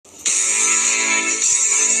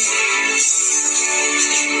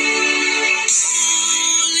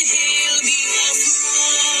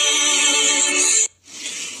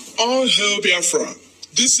Hail Biafra.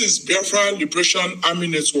 This is Biafra Liberation Army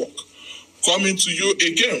Network coming to you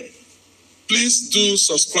again. Please do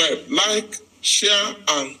subscribe, like, share,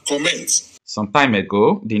 and comment. Some time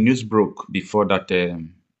ago, the news broke before that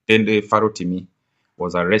Dele Falotimi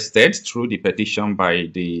was arrested through the petition by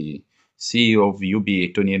the CEO of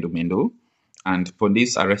UBA, Tony Edomendo, and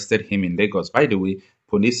police arrested him in Lagos. By the way,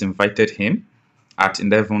 police invited him at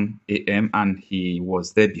 11 a.m. and he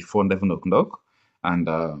was there before 11 o'clock, and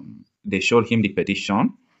they showed him the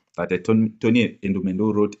petition that Tony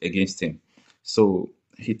Edomendo wrote against him. So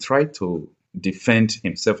he tried to defend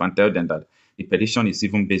himself and tell them that the petition is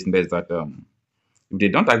even baseless, that if they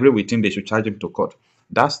don't agree with him, they should charge him to court.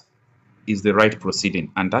 That is the right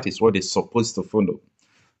proceeding, and that is what they're supposed to follow.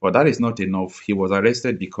 But that is not enough. He was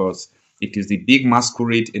arrested because it is the big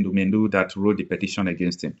masquerade in Edomendo that wrote the petition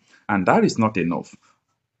against him, and that is not enough.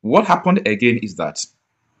 What happened again is that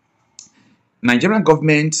Nigerian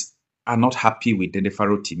government are not happy with Dele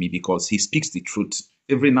Falotimi because he speaks the truth.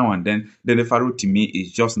 Every now and then, Dele Falotimi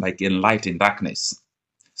is just like a light in darkness.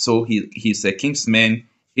 So he's a kingsman,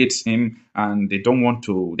 hates him, and they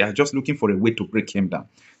are just looking for a way to break him down.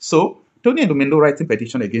 So Tony Edomendo writing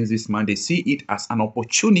petition against this man, they see it as an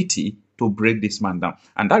opportunity to break this man down.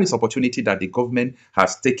 And that is opportunity that the government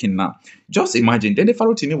has taken now. Just imagine, Dele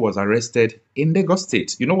Falotimi was arrested in Lagos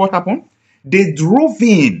State. You know what happened? They drove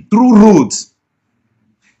in through roads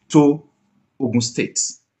to Ogun State.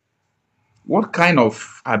 What kind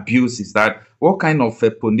of abuse is that? What kind of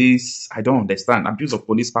police, I don't understand, abuse of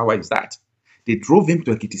police power is that? They drove him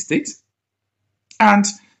to Ekiti State. And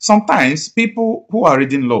sometimes people who are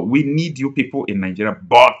reading law, we need you people in Nigeria,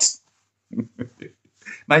 but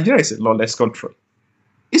Nigeria is a lawless country.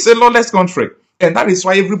 It's a lawless country. And that is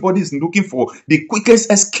why everybody is looking for the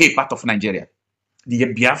quickest escape out of Nigeria.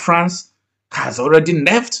 The Biafrans has already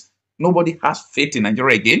left. Nobody has faith in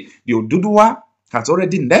Nigeria again. The Oduduwa has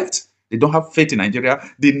already left. They don't have faith in Nigeria.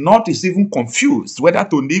 The North is even confused whether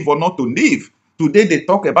to leave or not to leave. Today they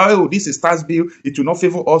talk about, oh, this is tax bill. It will not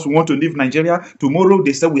favor us. We want to leave Nigeria. Tomorrow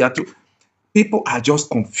they say we are to. People are just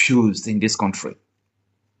confused in this country.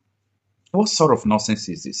 What sort of nonsense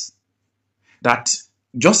is this? That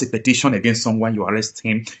just a petition against someone, you arrest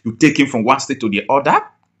him, you take him from one state to the other,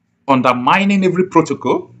 undermining every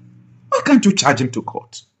protocol. Why can't you charge him to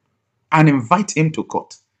court and invite him to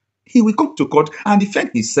court? He will come to court and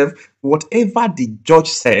defend himself. Whatever the judge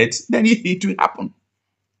said, then it will happen.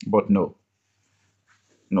 But no.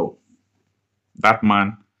 That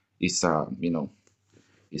man is,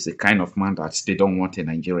 is a kind of man that they don't want in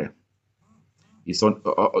Nigeria. He's,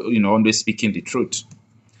 always speaking the truth.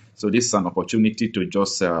 So this is an opportunity to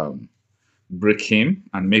just break him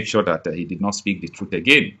and make sure that he did not speak the truth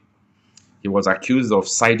again. He was accused of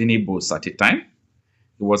siding Igbos at a time.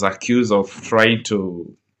 He was accused of trying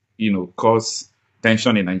to cause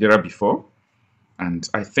tension in Nigeria before. And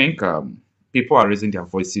I think people are raising their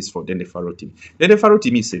voices for Dele Falotimi. Dele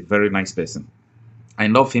Falotimi is a very nice person. I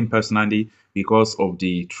love him personally because of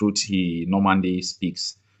the truth he normally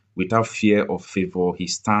speaks. Without fear or favor, he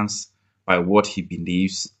stands by what he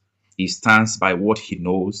believes. He stands by what he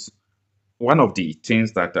knows. One of the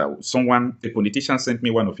things that a politician sent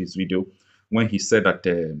me one of his videos when he said that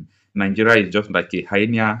Nigeria is just like a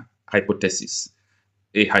hyena hypothesis.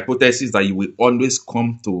 A hypothesis that you will always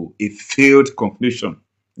come to a failed conclusion.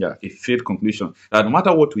 Yeah, a failed conclusion. That no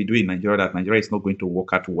matter what we do in Nigeria, that Nigeria is not going to work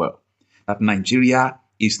out well. That Nigeria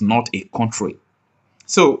is not a country.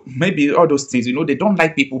 So maybe all those things, they don't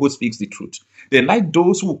like people who speak the truth. They like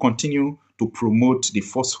those who continue to promote the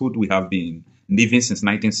falsehood we have been living since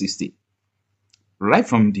 1960. Right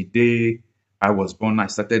from the day I was born, I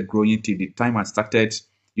started growing till the time I started,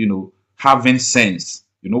 having sense.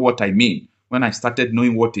 You know what I mean? When I started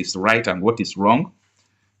knowing what is right and what is wrong,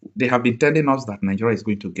 they have been telling us that Nigeria is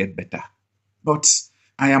going to get better. But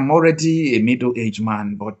I am already a middle-aged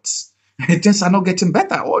man, but things are not getting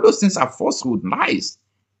better. All those things are falsehood, lies.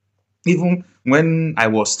 Even when I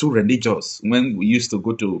was too religious, when we used to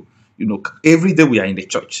go to, every day we are in the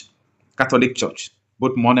church, Catholic church,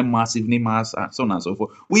 both morning mass, evening mass, and so on and so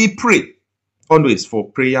forth. We pray always for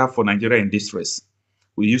prayer for Nigeria in distress.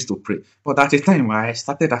 We used to pray. But at the time, I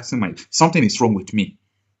started asking myself, something is wrong with me.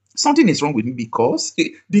 Something is wrong with me because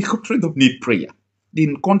the country don't need prayer.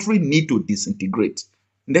 The country need to disintegrate.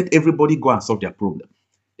 Let everybody go and solve their problem.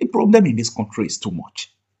 The problem in this country is too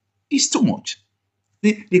much. It's too much.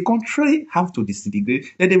 The country have to disintegrate.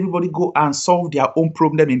 Let everybody go and solve their own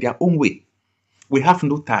problem in their own way. We have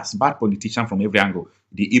no tax, bad politicians from every angle.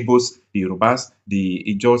 The Igbos, the Yorubas, the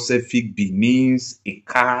Ijosephic, Benin's,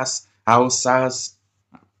 Ekas, Hausas,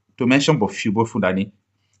 to mention but few, both Fulani.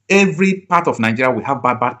 Every part of Nigeria, we have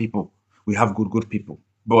bad people. We have good people.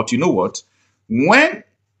 But you know what? When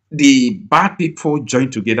the bad people join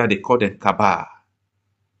together, they call them cabal.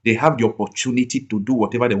 They have the opportunity to do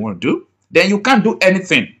whatever they want to do. Then you can't do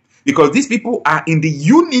anything because these people are in the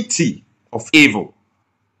unity of evil.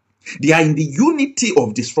 They are in the unity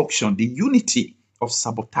of destruction, the unity of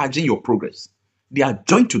sabotaging your progress. They are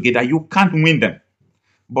joined together. You can't win them.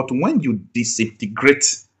 But when you disintegrate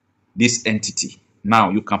this entity,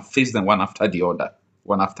 now you can face them one after the other,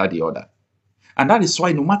 one after the other. And that is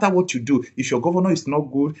why no matter what you do, if your governor is not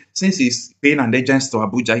good, since he's paying allegiance to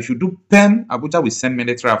Abuja, if you do pen, Abuja will send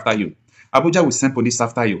military after you. Abuja will send police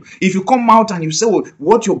after you. If you come out and you say, well,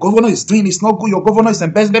 what your governor is doing is not good, your governor is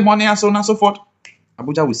embezzling money and so on and so forth,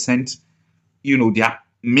 Abuja will send, their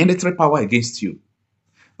military power against you.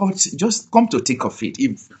 But just come to think of it,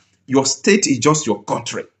 if your state is just your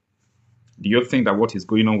country, do you think that what is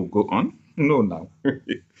going on will go on? No, now.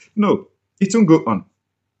 No, it won't go on.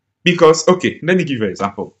 Because, okay, let me give you an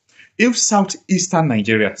example. If southeastern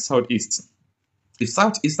Nigeria is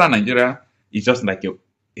just like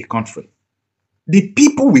a country, the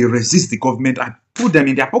people will resist the government and put them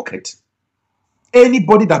in their pocket.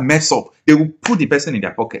 Anybody that mess up, they will put the person in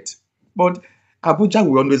their pocket. But Abuja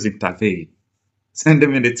will always intervene. Send the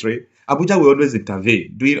military. Abuja will always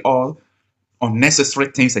intervene, doing all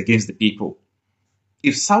unnecessary things against the people.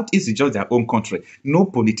 If Southeast is just their own country, no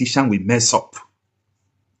politician will mess up.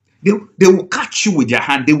 They will catch you with their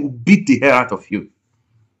hand. They will beat the hell out of you.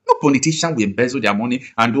 No politician will embezzle their money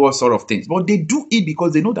and do all sort of things. But they do it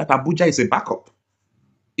because they know that Abuja is a backup.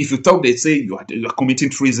 If you talk, they say you are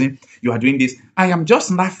committing treason, you are doing this. I am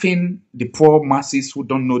just laughing the poor masses who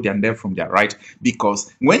don't know their left from their right,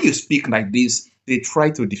 because when you speak like this, they try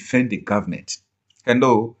to defend the government.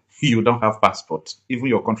 Hello, you don't have passport. Even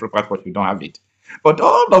your country passport, you don't have it. But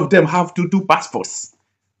all of them have two passports.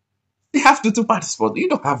 They have two passports. You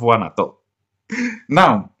don't have one at all.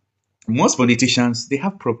 Now, most politicians, they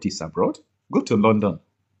have properties abroad. Go to London.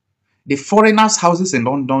 The foreigners' houses in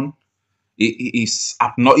London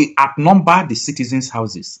outnumber the citizens'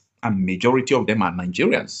 houses, and majority of them are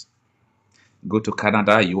Nigerians. Go to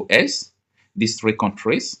Canada, US, these three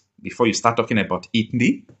countries, before you start talking about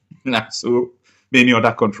Italy, and so many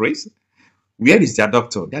other countries. Where is their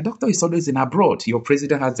doctor? Their doctor is always in abroad. Your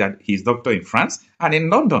president has his doctor in France and in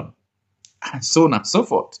London, and so on and so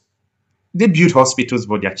forth. They build hospitals,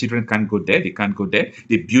 but their children can't go there. They can't go there.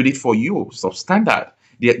 They build it for you, substandard.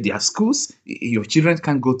 Their schools, your children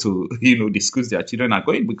can't go to, the schools their children are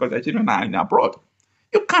going because their children are in abroad.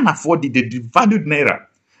 You can't afford it. They devalued Naira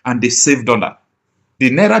and they saved dollar.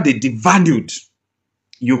 The Naira they devalued.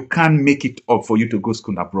 You can't make it up for you to go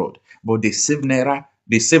school abroad. But they save Naira,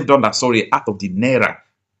 they save dollar, out of the Naira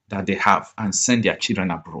that they have and send their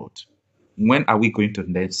children abroad. When are we going to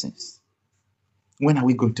learn sense? When are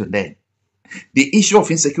we going to learn? The issue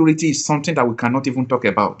of insecurity is something that we cannot even talk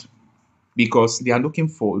about, because they are looking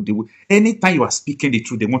for anytime you are speaking the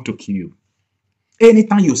truth, they want to kill you.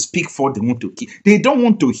 Anytime you speak for, they want to kill. They don't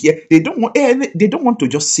want to hear. They don't want to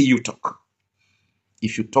just see you talk.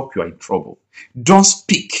 If you talk, you are in trouble. Don't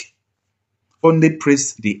speak. Only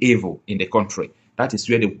praise the evil in the country. That is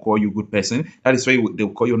where they will call you good person. That is where they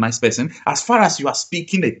will call you nice person. As far as you are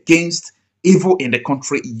speaking against evil in the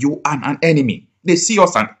country, you are an enemy. They see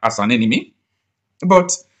us as an enemy.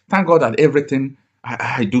 But thank God that everything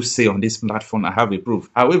I do say on this platform, I have a proof.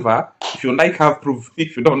 However, if you like, have proof.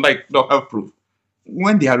 If you don't like, don't have proof.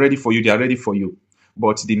 When they are ready for you, they are ready for you.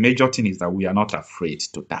 But the major thing is that we are not afraid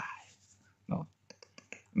to die. No,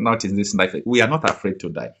 not in this life. We are not afraid to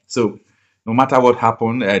die. So no matter what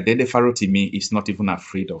happened, Dele Falotimi is not even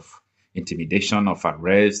afraid of intimidation, of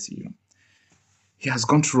arrest. He has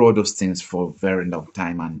gone through all those things for a very long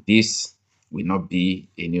time, and this will not be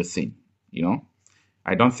a new thing.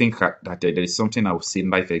 I don't think that there is something I will see in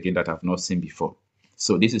life again that I've not seen before.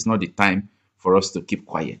 So this is not the time for us to keep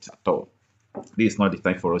quiet at all. This is not the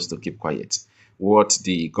time for us to keep quiet. What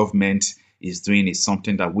the government is doing is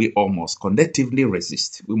something that we all must collectively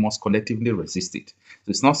resist. We must collectively resist it. So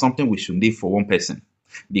it's not something we should leave for one person,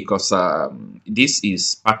 because this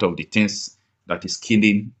is part of the things that is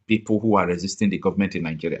killing people who are resisting the government in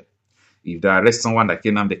Nigeria. If they arrest someone like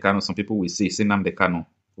Nnamdi Kanu, some people will say Nnamdi Kanu,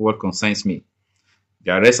 what concerns me?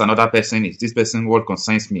 They arrest another person, is this person what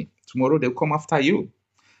concerns me? Tomorrow they'll come after you.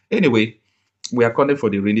 Anyway, we are calling for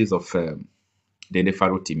the release of Dele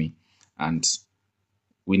Falotimi, and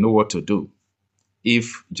we know what to do.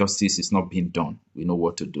 If justice is not being done, we know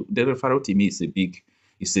what to do. Dele Falotimi is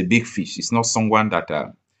a big fish. It's not someone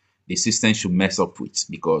that the system should mess up with,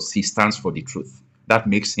 because he stands for the truth. That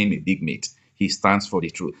makes him a big mate. He stands for the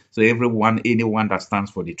truth. So anyone that stands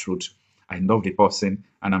for the truth, I love the person,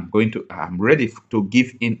 and I'm ready to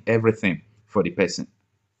give in everything for the person.